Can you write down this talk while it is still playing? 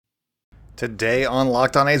Today on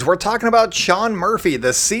Locked On A's, we're talking about Sean Murphy,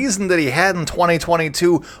 the season that he had in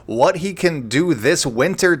 2022, what he can do this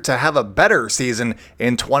winter to have a better season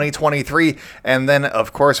in 2023, and then,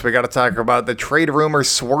 of course, we got to talk about the trade rumors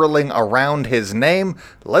swirling around his name.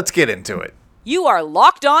 Let's get into it. You are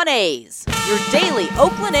Locked On A's, your daily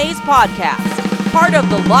Oakland A's podcast, part of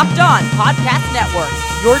the Locked On Podcast Network,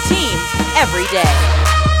 your team every day.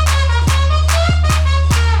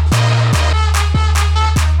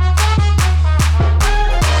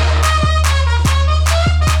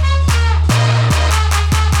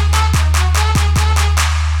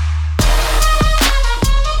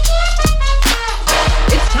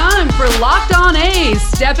 For Locked On A's,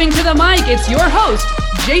 stepping to the mic, it's your host,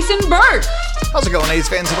 Jason Burke. How's it going, A's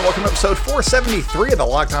fans, and welcome to episode 473 of the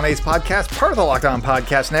Locked On A's podcast, part of the Locked On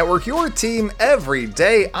Podcast Network, your team every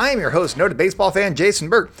day. I am your host, noted baseball fan Jason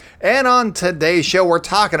Burke, and on today's show, we're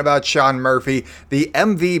talking about Sean Murphy, the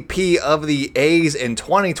MVP of the A's in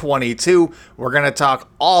 2022. We're going to talk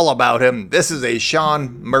all about him. This is a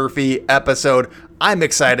Sean Murphy episode. I'm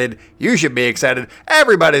excited. You should be excited.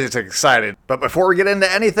 Everybody's excited. But before we get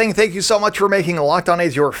into anything, thank you so much for making Locked On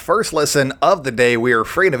A's your first listen of the day. We are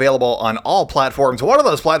free and available on all platforms. One of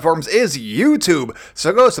those platforms is YouTube.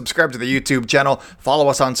 So go subscribe to the YouTube channel. Follow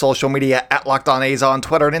us on social media at Locked On A's on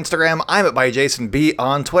Twitter and Instagram. I'm at ByJasonB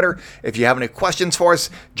on Twitter. If you have any questions for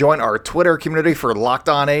us, join our Twitter community for Locked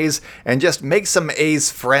On A's and just make some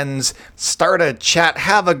A's friends. Start a chat.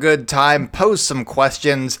 Have a good time. Post some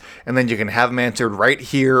questions, and then you can have them answered right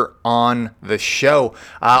here on the show.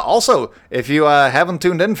 Also, if you haven't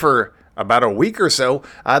tuned in for about a week or so,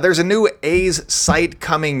 there's a new A's site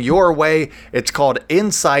coming your way. It's called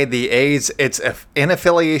Inside the A's. It's in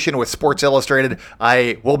affiliation with Sports Illustrated.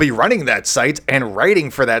 I will be running that site and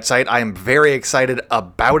writing for that site. I am very excited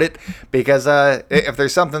about it because if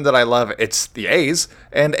there's something that I love, it's the A's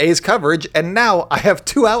and A's coverage. And now I have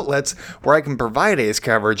two outlets where I can provide A's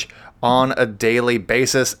coverage on a daily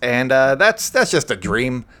basis, and that's just a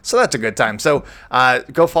dream, so that's a good time. So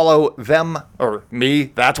go follow them, or me,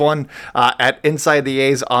 that one, at Inside the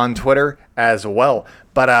A's on Twitter as well.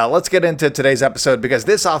 But let's get into today's episode, because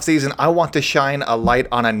this offseason, I want to shine a light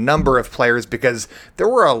on a number of players, because there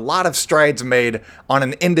were a lot of strides made on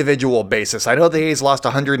an individual basis. I know the A's lost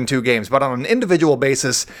 102 games, but on an individual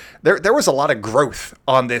basis, there was a lot of growth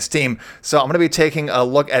on this team. So I'm going to be taking a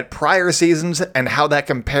look at prior seasons and how that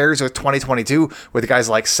compares with 2022 with guys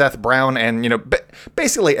like Seth Brown and,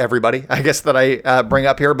 basically everybody, I guess, that I bring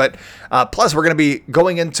up here. But plus, we're going to be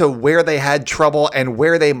going into where they had trouble and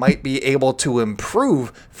where they might be able to improve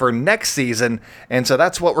for next season. And so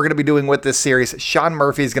that's what we're going to be doing with this series. Sean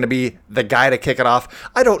Murphy is going to be the guy to kick it off.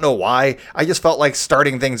 I don't know why. I just felt like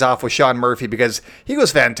starting things off with Sean Murphy because he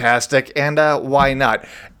was fantastic, and why not?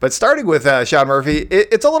 But starting with Sean Murphy,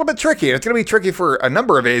 it's a little bit tricky. It's going to be tricky for a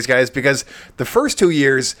number of A's guys because the first 2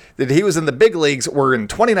 years that he was in the big leagues were in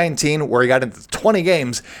 2019, where he got into 20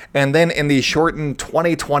 games, and then in the shortened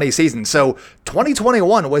 2020 season. So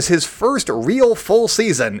 2021 was his first real full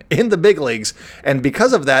season in the big leagues, and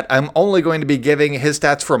because of that, I'm only going to be giving his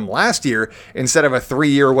stats from last year instead of a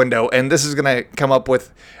 3-year window, and this is going to come up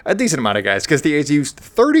with a decent amount of guys because the A's used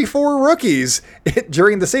 34 rookies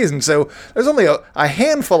during the season. So there's only a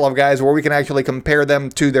handful of guys where we can actually compare them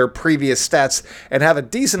to their previous stats and have a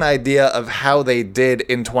decent idea of how they did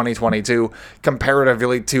in 2022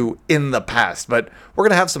 comparatively to in the past. But we're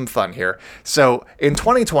going to have some fun here. So in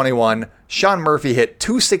 2021, Sean Murphy hit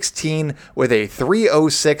 .216 with a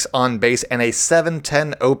 .306 on base and a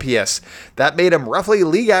 .710 OPS. That made him roughly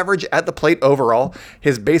league average at the plate overall.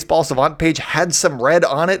 His baseball savant page had some red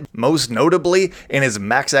on it, most notably in his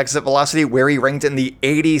max exit velocity, where he ranked in the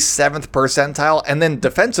 87th percentile, and then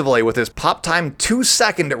defensively with his pop time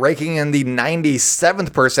 2-second ranking in the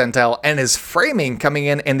 97th percentile, and his framing coming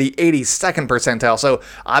in the 82nd percentile. So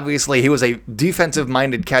obviously he was a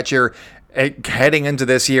defensive-minded catcher heading into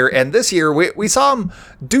this year, and this year we saw him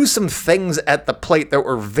do some things at the plate that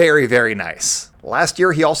were very, very nice. Last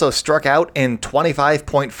year, he also struck out in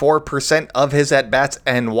 25.4% of his at-bats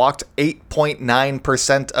and walked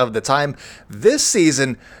 8.9% of the time. This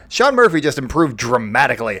season, Sean Murphy just improved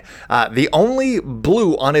dramatically. The only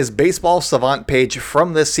blue on his baseball savant page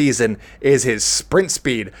from this season is his sprint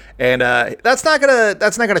speed, and that's not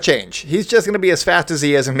gonna change. He's just gonna be as fast as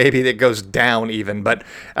he is, and maybe it goes down even. But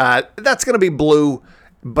that's gonna be blue.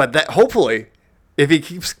 But that hopefully if he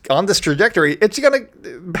keeps on this trajectory, it's going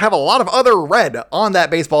to have a lot of other red on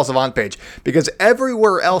that Baseball Savant page, because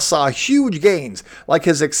everywhere else saw huge gains. Like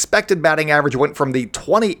his expected batting average went from the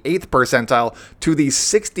 28th percentile to the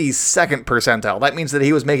 62nd percentile. That means that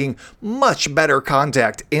he was making much better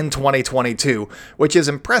contact in 2022, which is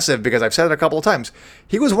impressive because I've said it a couple of times.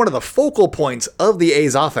 He was one of the focal points of the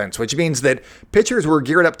A's offense, which means that pitchers were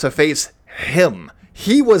geared up to face him.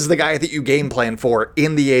 He was the guy that you game plan for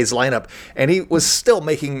in the A's lineup, and he was still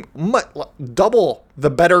making double the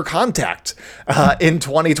better contact in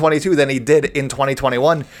 2022 than he did in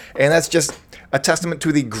 2021, and that's just a testament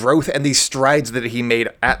to the growth and the strides that he made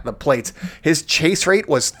at the plate. His chase rate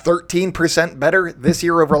was 13% better this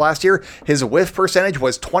year over last year. His whiff percentage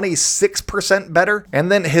was 26% better. And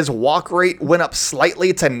then his walk rate went up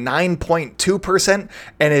slightly to 9.2%.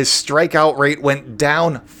 And his strikeout rate went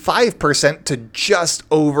down 5% to just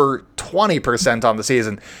over 20% on the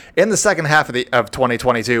season. In the second half of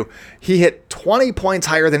 2022, he hit 20 points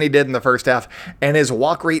higher than he did in the first half, and his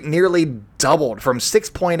walk rate nearly doubled from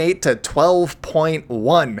 6.8 to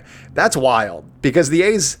 12.1. That's wild, because the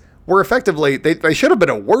A's were effectively, they should have been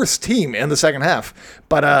a worse team in the second half,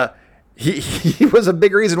 but he was a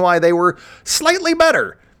big reason why they were slightly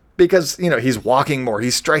better. Because, he's walking more,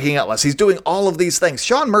 he's striking out less, he's doing all of these things.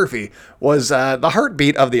 Sean Murphy was the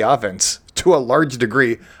heartbeat of the offense to a large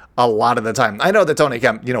degree a lot of the time. I know that Tony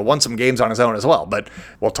Kemp, won some games on his own as well, but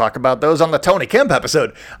we'll talk about those on the Tony Kemp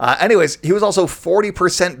episode. Anyways, he was also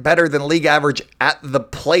 40% better than league average at the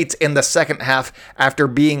plate in the second half after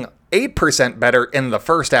being 8% better in the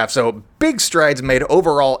first half. So big strides made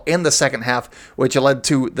overall in the second half, which led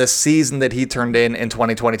to the season that he turned in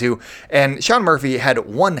 2022. And Sean Murphy had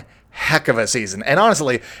one heck of a season. And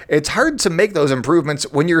honestly, it's hard to make those improvements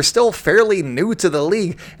when you're still fairly new to the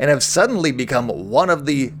league and have suddenly become one of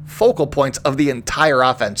the focal points of the entire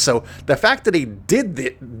offense. So the fact that he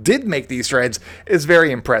did make these strides is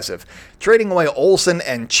very impressive. Trading away Olsen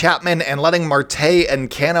and Chapman and letting Marte and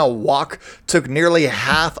Canha walk took nearly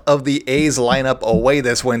half of the A's lineup away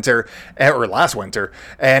this winter, or last winter,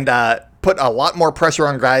 and put a lot more pressure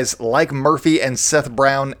on guys like Murphy and Seth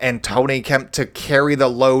Brown and Tony Kemp to carry the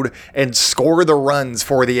load and score the runs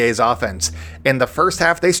for the A's offense. In the first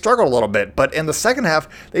half, they struggled a little bit, but in the second half,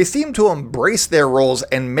 they seemed to embrace their roles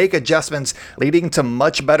and make adjustments, leading to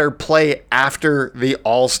much better play after the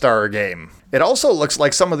All-Star game. It also looks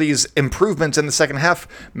like some of these improvements in the second half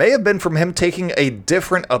may have been from him taking a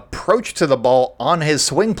different approach to the ball on his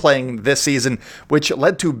swing playing this season, which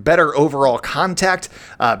led to better overall contact.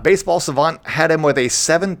 Baseball Savant had him with a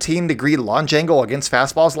 17-degree launch angle against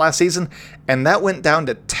fastballs last season, and that went down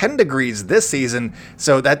to 10 degrees this season.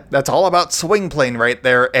 So that's all about swing playing right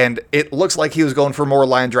there, and it looks like he was going for more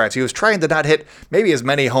line drives. He was trying to not hit maybe as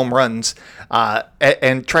many home runs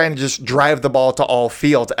and trying to just drive the ball to all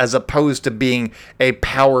field as opposed to being a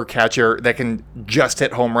power catcher that can just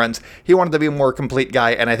hit home runs. He wanted to be a more complete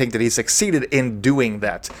guy, and I think that he succeeded in doing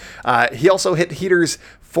that. He also hit heaters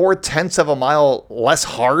 0.4 of a mile less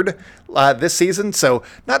hard this season, so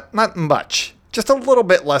not much. Just a little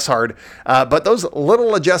bit less hard, but those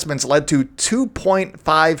little adjustments led to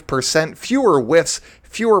 2.5% fewer whiffs,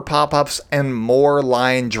 fewer pop-ups, and more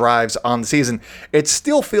line drives on the season. It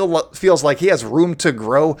still feels like he has room to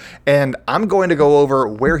grow, and I'm going to go over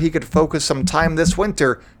where he could focus some time this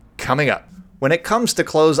winter coming up. When it comes to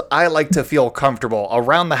clothes, I like to feel comfortable.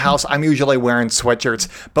 Around the house, I'm usually wearing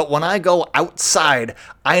sweatshirts, but when I go outside,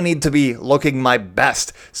 I need to be looking my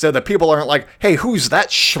best so that people aren't like, hey, who's that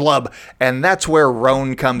schlub? And that's where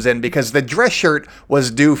Rhone comes in, because the dress shirt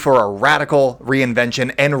was due for a radical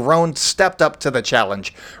reinvention, and Rhone stepped up to the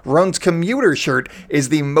challenge. Rhone's commuter shirt is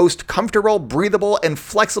the most comfortable, breathable, and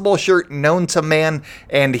flexible shirt known to man,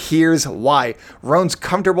 and here's why. Rhone's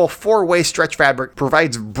comfortable 4-way stretch fabric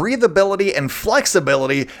provides breathability and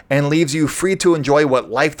flexibility and leaves you free to enjoy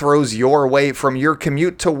what life throws your way, from your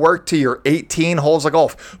commute to work to your 18 holes of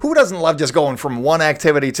golf. Who doesn't love just going from one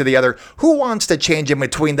activity to the other? Who wants to change in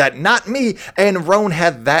between that? Not me. And Rhone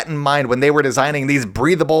had that in mind when they were designing these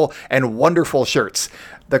breathable and wonderful shirts.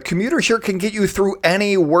 The commuter shirt can get you through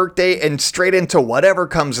any workday and straight into whatever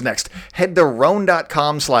comes next. Head to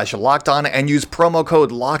Rhone.com/lockedon and use promo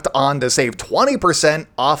code LOCKEDON to save 20%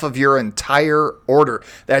 off of your entire order.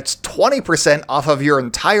 That's 20% off of your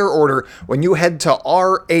entire order when you head to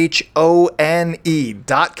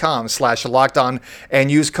RHONE.com/lockedon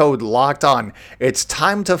and use code LOCKEDON. It's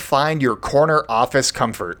time to find your corner office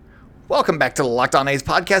comfort. Welcome back to the Locked On A's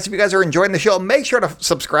podcast. If you guys are enjoying the show, make sure to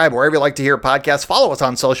subscribe wherever you like to hear podcasts. Follow us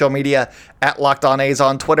on social media at Locked On A's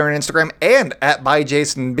on Twitter and Instagram, and at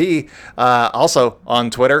ByJasonB, also on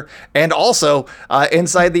Twitter, and also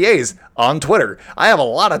Inside the A's on Twitter. I have a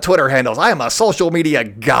lot of Twitter handles. I am a social media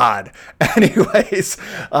god. Anyways,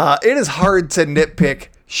 it is hard to nitpick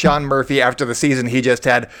Sean Murphy after the season he just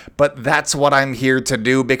had, but that's what I'm here to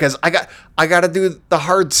do, because I got to do the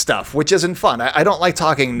hard stuff, which isn't fun. I don't like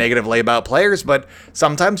talking negatively about players, but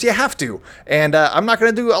sometimes you have to, and I'm not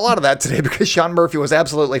going to do a lot of that today because Sean Murphy was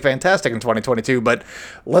absolutely fantastic in 2022. But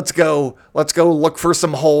let's go look for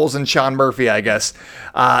some holes in Sean Murphy, I guess.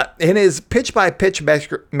 In his pitch-by-pitch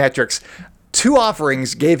metrics, 2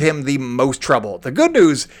 offerings gave him the most trouble. The good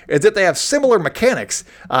news is that they have similar mechanics.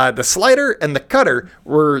 The slider and the cutter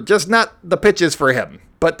were just not the pitches for him,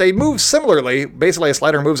 but they move similarly. Basically, a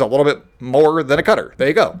slider moves a little bit more than a cutter. There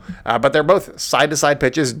you go. But they're both side-to-side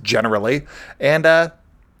pitches generally, and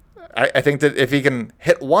I think that if he can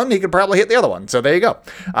hit one, he could probably hit the other one. So there you go.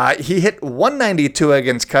 He hit 192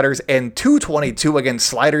 against cutters and 222 against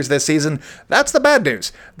sliders this season. That's the bad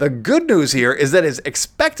news. The good news here is that his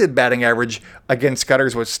expected batting average against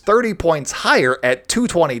cutters was 30 points higher at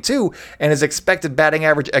 222, and his expected batting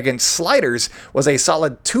average against sliders was a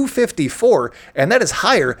solid 254, and that is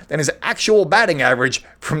higher than his actual batting average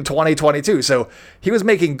from 2022. So he was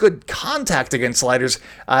making good contact against sliders.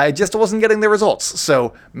 It just wasn't getting the results.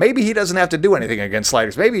 So maybe he doesn't have to do anything against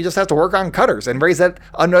sliders. Maybe he just has to work on cutters and raise that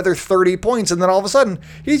another 30 points, and then all of a sudden,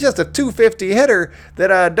 he's just a 250 hitter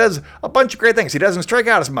that does a bunch of great things. He doesn't strike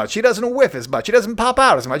out as much. He doesn't whiff as much. He doesn't pop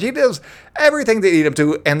out as much. He does everything they need him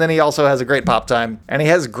to, and then he also has a great pop time, and he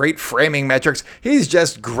has great framing metrics. He's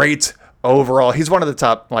just great overall. He's one of the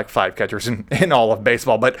top 5 catchers in all of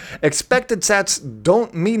baseball, but expected stats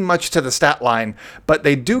don't mean much to the stat line, but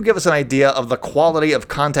they do give us an idea of the quality of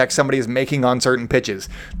contact somebody is making on certain pitches.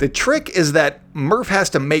 The trick is that Murph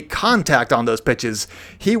has to make contact on those pitches.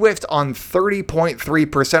 He whiffed on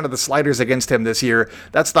 30.3% of the sliders against him this year.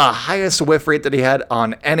 That's the highest whiff rate that he had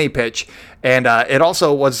on any pitch, and it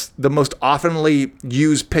also was the most oftenly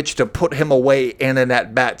used pitch to put him away in an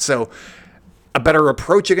at-bat. So a better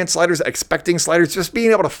approach against sliders, expecting sliders, just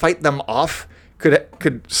being able to fight them off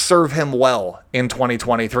could serve him well in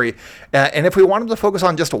 2023. And if we want him to focus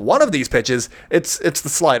on just one of these pitches, it's the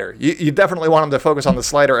slider. You definitely want him to focus on the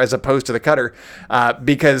slider as opposed to the cutter,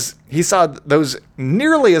 because he saw those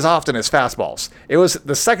nearly as often as fastballs. It was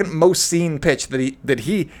the second most seen pitch that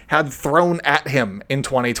he had thrown at him in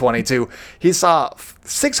 2022. He saw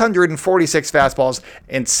 646 fastballs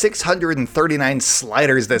and 639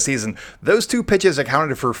 sliders this season. Those 2 pitches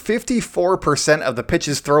accounted for 54% of the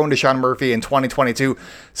pitches thrown to Sean Murphy in 2022.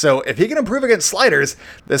 So if he can improve against sliders,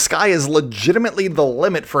 the sky is legitimately the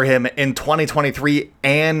limit for him in 2023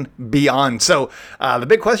 and beyond. So the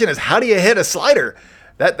big question is, how do you hit a slider?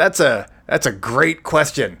 That's a great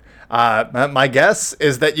question. My guess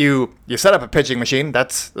is that you set up a pitching machine.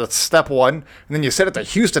 That's step one. And then you sit at the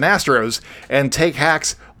Houston Astros and take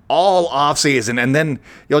hacks all off season, and then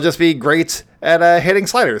you'll just be great at hitting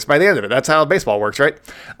sliders by the end of it. That's how baseball works, right?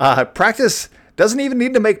 Practice doesn't even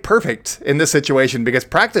need to make perfect in this situation, because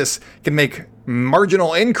practice can make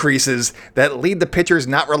marginal increases that lead the pitchers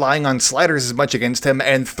not relying on sliders as much against him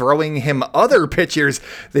and throwing him other pitchers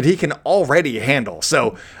that he can already handle.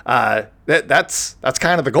 So that's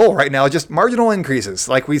kind of the goal right now, just marginal increases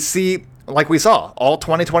like we saw all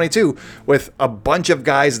 2022 with a bunch of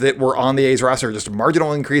guys that were on the A's roster, just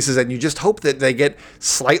marginal increases, and you just hope that they get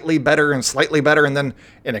slightly better, and then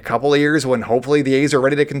in a couple of years when hopefully the A's are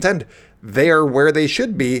ready to contend, they are where they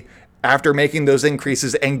should be after making those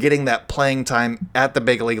increases and getting that playing time at the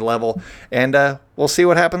big league level. And we'll see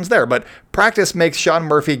what happens there. But practice makes Sean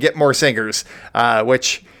Murphy get more singers,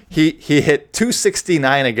 which he hit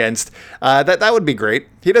 269 against. That would be great.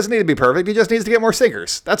 He doesn't need to be perfect. He just needs to get more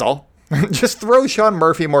singers. That's all. Just throw Sean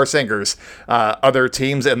Murphy more singers, other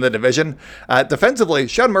teams in the division. Defensively,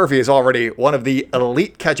 Sean Murphy is already one of the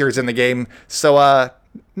elite catchers in the game. So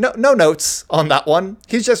no notes on that one.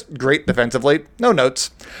 He's just great defensively. No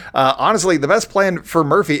notes. Honestly, the best plan for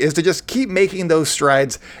Murphy is to just keep making those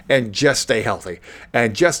strides and just stay healthy.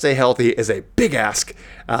 And just stay healthy is a big ask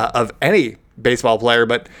of any baseball player,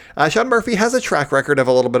 but Sean Murphy has a track record of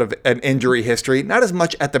a little bit of an injury history, not as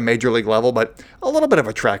much at the major league level, but a little bit of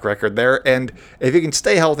a track record there. And if he can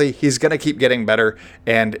stay healthy, he's going to keep getting better,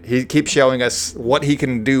 and he keeps showing us what he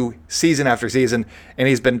can do season after season, and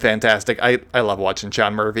he's been fantastic. I love watching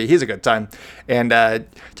Sean Murphy. He's a good time. And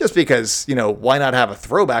just because, why not have a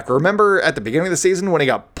throwback? Remember at the beginning of the season when he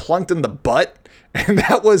got plunked in the butt And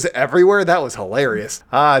that was everywhere. That was hilarious.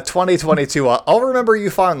 2022. I'll remember you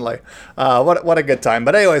fondly. What a good time.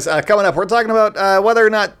 But anyways, coming up, we're talking about whether or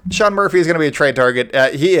not Sean Murphy is going to be a trade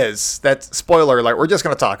target. He is. That's spoiler alert. We're just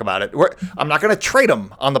going to talk about it. I'm not going to trade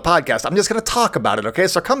him on the podcast. I'm just going to talk about it. Okay,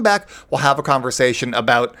 so come back. We'll have a conversation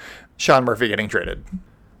about Sean Murphy getting traded.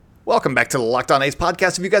 Welcome back to the Locked On A's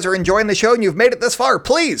podcast. If you guys are enjoying the show and you've made it this far,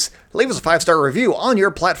 please leave us a 5-star review on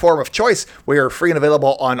your platform of choice. We are free and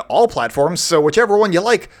available on all platforms, so whichever one you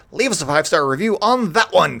like, leave us a 5-star review on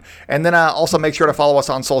that one. And then also make sure to follow us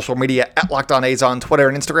on social media at Locked On A's on Twitter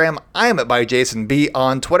and Instagram. I am at @ByJasonB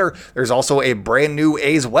on Twitter. There's also a brand new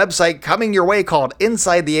A's website coming your way called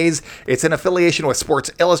Inside the A's. It's in affiliation with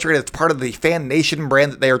Sports Illustrated. It's part of the Fan Nation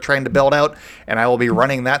brand that they are trying to build out, and I will be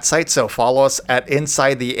running that site, so follow us at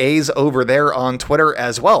Inside the A's over there on Twitter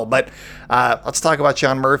as well. But let's talk about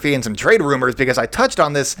Sean Murphy and some trade rumors, because I touched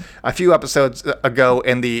on this a few episodes ago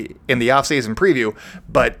in the offseason preview.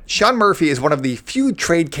 But Sean Murphy is one of the few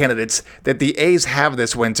trade candidates that the A's have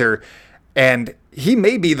this winter, and he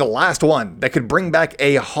may be the last one that could bring back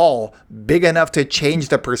a haul big enough to change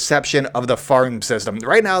the perception of the farm system.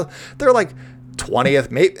 Right now, they're like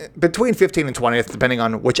 20th, maybe between 15th and 20th, depending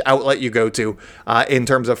on which outlet you go to in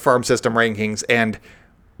terms of farm system rankings. And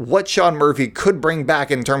what Sean Murphy could bring back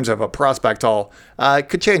in terms of a prospect haul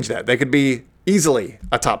could change that. They could be easily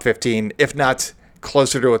a top 15, if not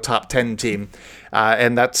closer to a top 10 team.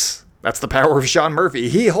 And that's the power of Sean Murphy.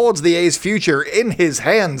 He holds the A's future in his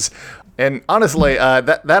hands. And honestly,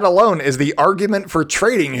 that alone is the argument for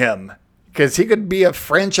trading him, because he could be a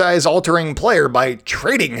franchise-altering player by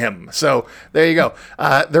trading him. So there you go.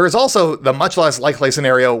 There is also the much less likely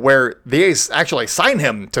scenario where the A's actually sign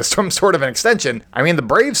him to some sort of an extension. I mean, the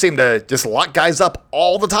Braves seem to just lock guys up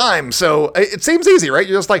all the time. So it seems easy, right?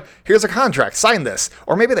 You're just like, here's a contract, sign this.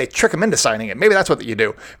 Or maybe they trick him into signing it. Maybe that's what you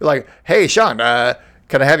do. You're like, hey, Sean,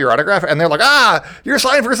 can I have your autograph? And they're like, you're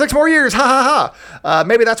signed for 6 more years. Ha, ha, ha.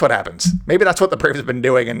 Maybe that's what happens. Maybe that's what the Braves have been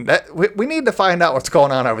doing. And we need to find out what's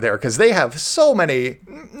going on over there, because they have so many,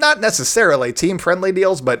 not necessarily team-friendly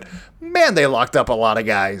deals, but man, they locked up a lot of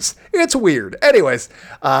guys. It's weird. Anyways,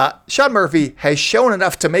 Sean Murphy has shown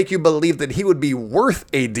enough to make you believe that he would be worth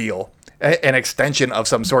a deal, an extension of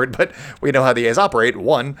some sort, but we know how the A's operate,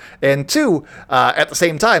 1. And 2, at the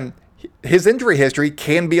same time, his injury history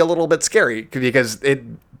can be a little bit scary, because it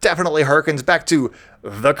definitely harkens back to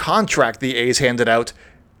the contract the A's handed out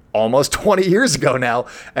almost 20 years ago now.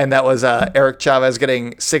 And that was Eric Chavez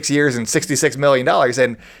getting 6 years and $66 million.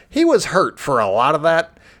 And he was hurt for a lot of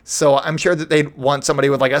that. So I'm sure that they'd want somebody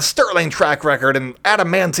with like a sterling track record and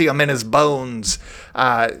adamantium in his bones,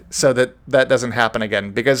 so that doesn't happen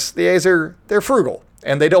again, because the A's they're frugal.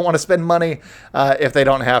 And they don't want to spend money if they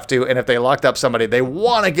don't have to. And if they locked up somebody, they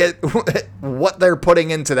want to get what they're putting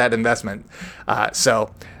into that investment.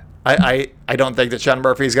 So I don't think that Sean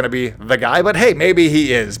Murphy is going to be the guy. But hey, maybe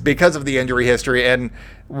he is, because of the injury history. And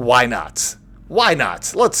why not? Why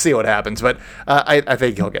not? Let's see what happens. But I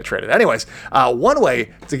think he'll get traded. Anyways, one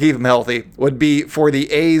way to keep him healthy would be for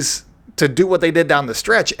the A's to do what they did down the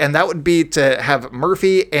stretch, and that would be to have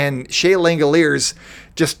Murphy and Shea Langeliers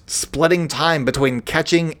just splitting time between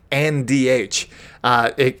catching and DH.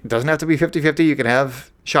 It doesn't have to be 50-50. You can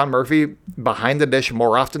have Sean Murphy behind the dish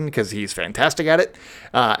more often, because he's fantastic at it,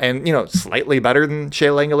 and slightly better than Shea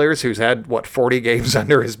Langeliers, who's had 40 games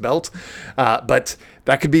under his belt. But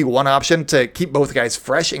that could be one option to keep both guys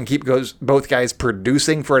fresh and keep both guys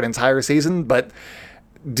producing for an entire season. But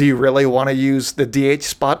do you really want to use the DH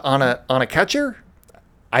spot on a catcher?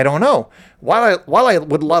 I don't know. While I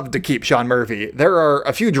would love to keep Sean Murphy, there are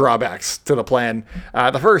a few drawbacks to the plan.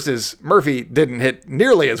 The first is Murphy didn't hit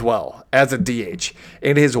nearly as well as a DH.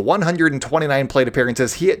 In his 129 plate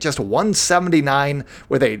appearances, he hit just 179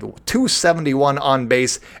 with a 271 on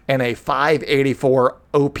base and a 584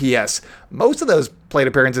 OPS. Most of those plate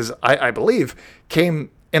appearances, I believe,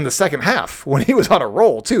 came in the second half when he was on a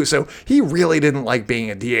roll too. So he really didn't like being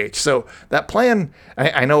a DH. So that plan,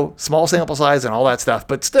 I know small sample size and all that stuff,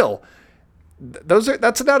 but still,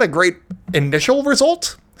 that's not a great initial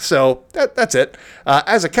result. So that's it.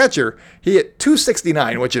 As a catcher, he hit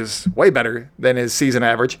 269, which is way better than his season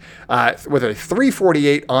average, with a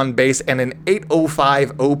 348 on base and an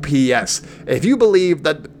 805 OPS. If you believe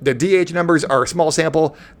that the DH numbers are a small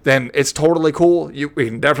sample, then it's totally cool. We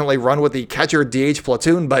can definitely run with the catcher DH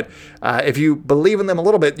platoon, but if you believe in them a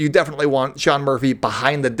little bit, you definitely want Sean Murphy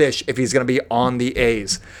behind the dish if he's going to be on the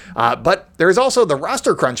A's. But there's also the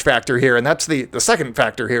roster crunch factor here, and that's the second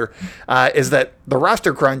factor here, is that the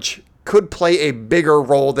roster crunch could play a bigger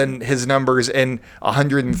role than his numbers in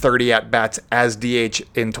 130 at-bats as DH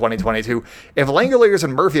in 2022. If Langeliers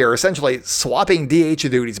and Murphy are essentially swapping DH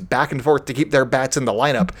duties back and forth to keep their bats in the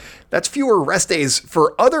lineup, that's fewer rest days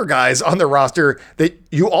for other guys on the roster that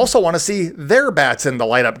you also want to see their bats in the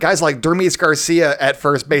lineup. Guys like Dermis Garcia at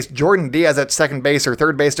first base, Jordan Diaz at second base or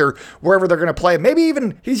third base or wherever they're going to play. Maybe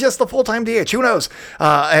even he's just the full-time DH. Who knows?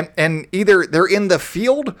 And either they're in the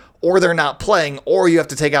field or they're not playing, or you have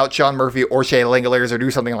to take out Sean Murphy or Shea Langeliers or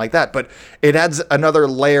do something like that. But it adds another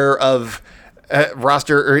layer of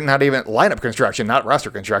roster, or not even lineup construction, not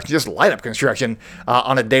roster construction, just lineup construction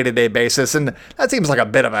on a day-to-day basis. And that seems like a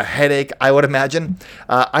bit of a headache, I would imagine.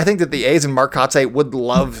 I think that the A's and Mark Kotsay would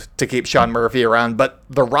love to keep Sean Murphy around, but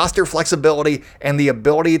the roster flexibility and the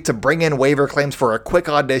ability to bring in waiver claims for a quick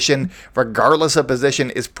audition, regardless of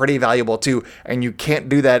position, is pretty valuable too. And you can't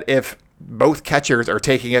do that if both catchers are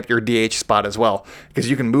taking up your DH spot as well, because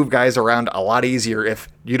you can move guys around a lot easier if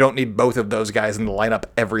you don't need both of those guys in the lineup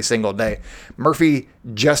every single day. Murphy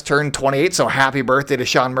just turned 28, so happy birthday to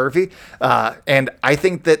Sean Murphy. And I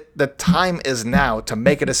think that the time is now to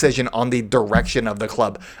make a decision on the direction of the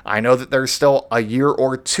club. I know that there's still a year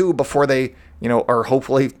or two before they are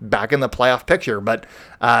hopefully back in the playoff picture. But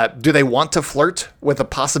do they want to flirt with the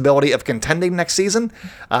possibility of contending next season?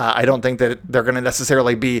 I don't think that they're going to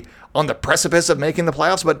necessarily be on the precipice of making the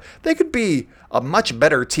playoffs, but they could be a much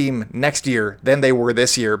better team next year than they were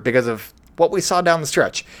this year because of what we saw down the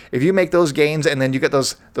stretch. If you make those gains and then you get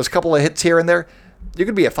those couple of hits here and there, you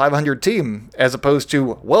could be a 500 team as opposed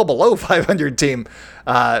to well below 500 team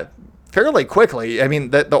fairly quickly. I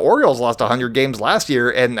mean, the Orioles lost 100 games last year,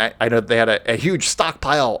 and I know they had a huge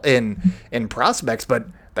stockpile in prospects, but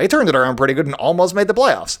they turned it around pretty good and almost made the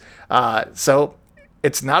playoffs. So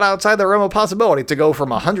it's not outside the realm of possibility to go from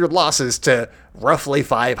 100 losses to roughly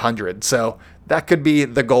 500. So that could be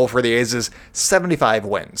the goal for the A's, is 75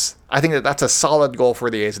 wins. I think that that's a solid goal for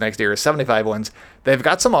the A's next year, is 75 wins. They've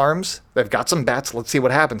got some arms. They've got some bats. Let's see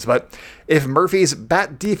what happens. But if Murphy's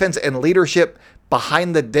bat defense and leadership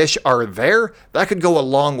behind the dish are there, that could go a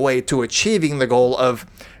long way to achieving the goal of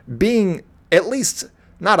being at least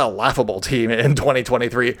not a laughable team in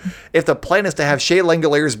 2023. If the plan is to have Shea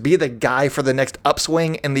Langeliers be the guy for the next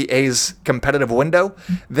upswing in the A's competitive window,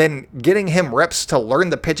 then getting him reps to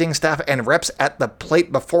learn the pitching staff and reps at the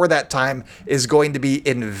plate before that time is going to be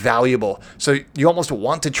invaluable. So you almost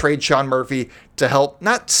want to trade Sean Murphy to help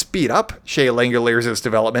not speed up Shea Langeliers'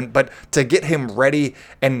 development, but to get him ready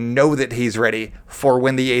and know that he's ready for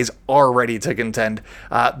when the A's are ready to contend.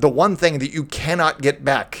 The one thing that you cannot get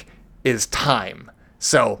back is time.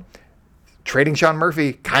 So trading Sean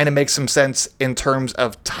Murphy kind of makes some sense in terms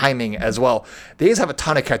of timing as well. The A's have a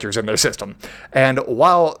ton of catchers in their system. And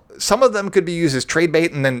while some of them could be used as trade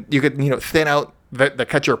bait and then you could, thin out the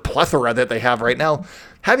catcher plethora that they have right now,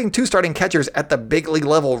 having two starting catchers at the big league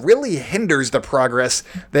level really hinders the progress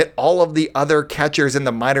that all of the other catchers in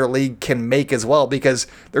the minor league can make as well, because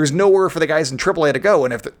there's nowhere for the guys in AAA to go.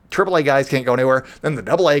 And if the AAA guys can't go anywhere, then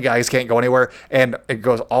the AA guys can't go anywhere, and it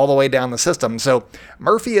goes all the way down the system. So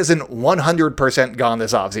Murphy isn't 100% gone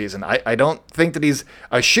this offseason. I don't think that he's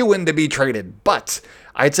a shoo-in to be traded, but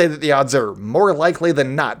I'd say that the odds are more likely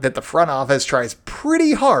than not that the front office tries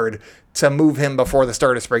pretty hard to move him before the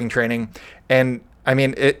start of spring training. And I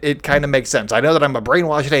mean, it kind of makes sense. I know that I'm a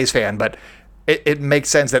brainwashed A's fan, but it makes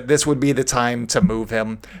sense that this would be the time to move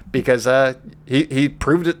him because he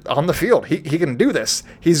proved it on the field. He can do this.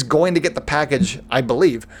 He's going to get the package, I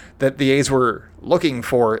believe, that the A's were looking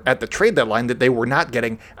for at the trade deadline that they were not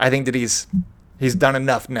getting. I think that he's done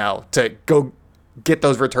enough now to go get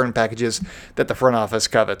those return packages that the front office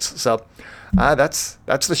covets. So that's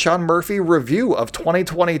the Sean Murphy review of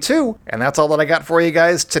 2022, and that's all that I got for you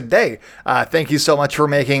guys today. Thank you so much for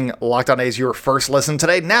making Locked On A's your first listen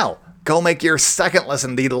today. Now, go make your second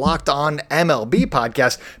listen the Locked On MLB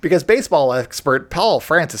podcast, because baseball expert Paul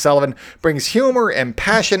Francis Sullivan brings humor and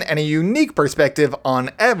passion and a unique perspective on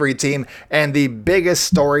every team and the biggest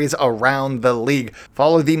stories around the league.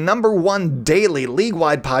 Follow the #1 daily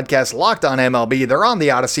league-wide podcast, Locked On MLB. They're on the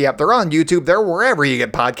Odyssey app, they're on YouTube, they're wherever you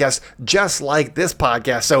get podcasts, just like this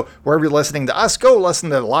podcast. So wherever you're listening to us, go listen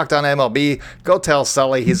to Locked On MLB. Go tell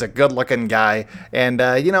Sully he's a good-looking guy, and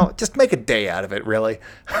just make a day out of it, really.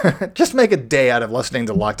 Just make a day out of listening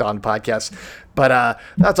to Locked On podcasts. But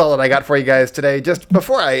that's all that I got for you guys today. Just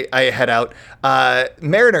before I head out,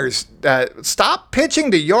 Mariners, stop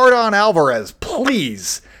pitching to Yordan Alvarez,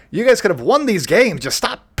 please. You guys could have won these games. Just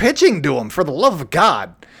stop pitching to him, for the love of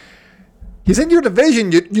God. He's in your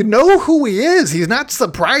division. You know who he is. He's not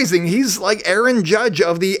surprising. He's like Aaron Judge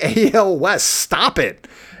of the AL West. Stop it.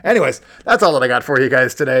 Anyways, that's all that I got for you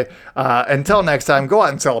guys today. Until next time, go out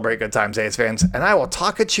and celebrate good times, A's fans, and I will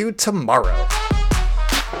talk at you tomorrow.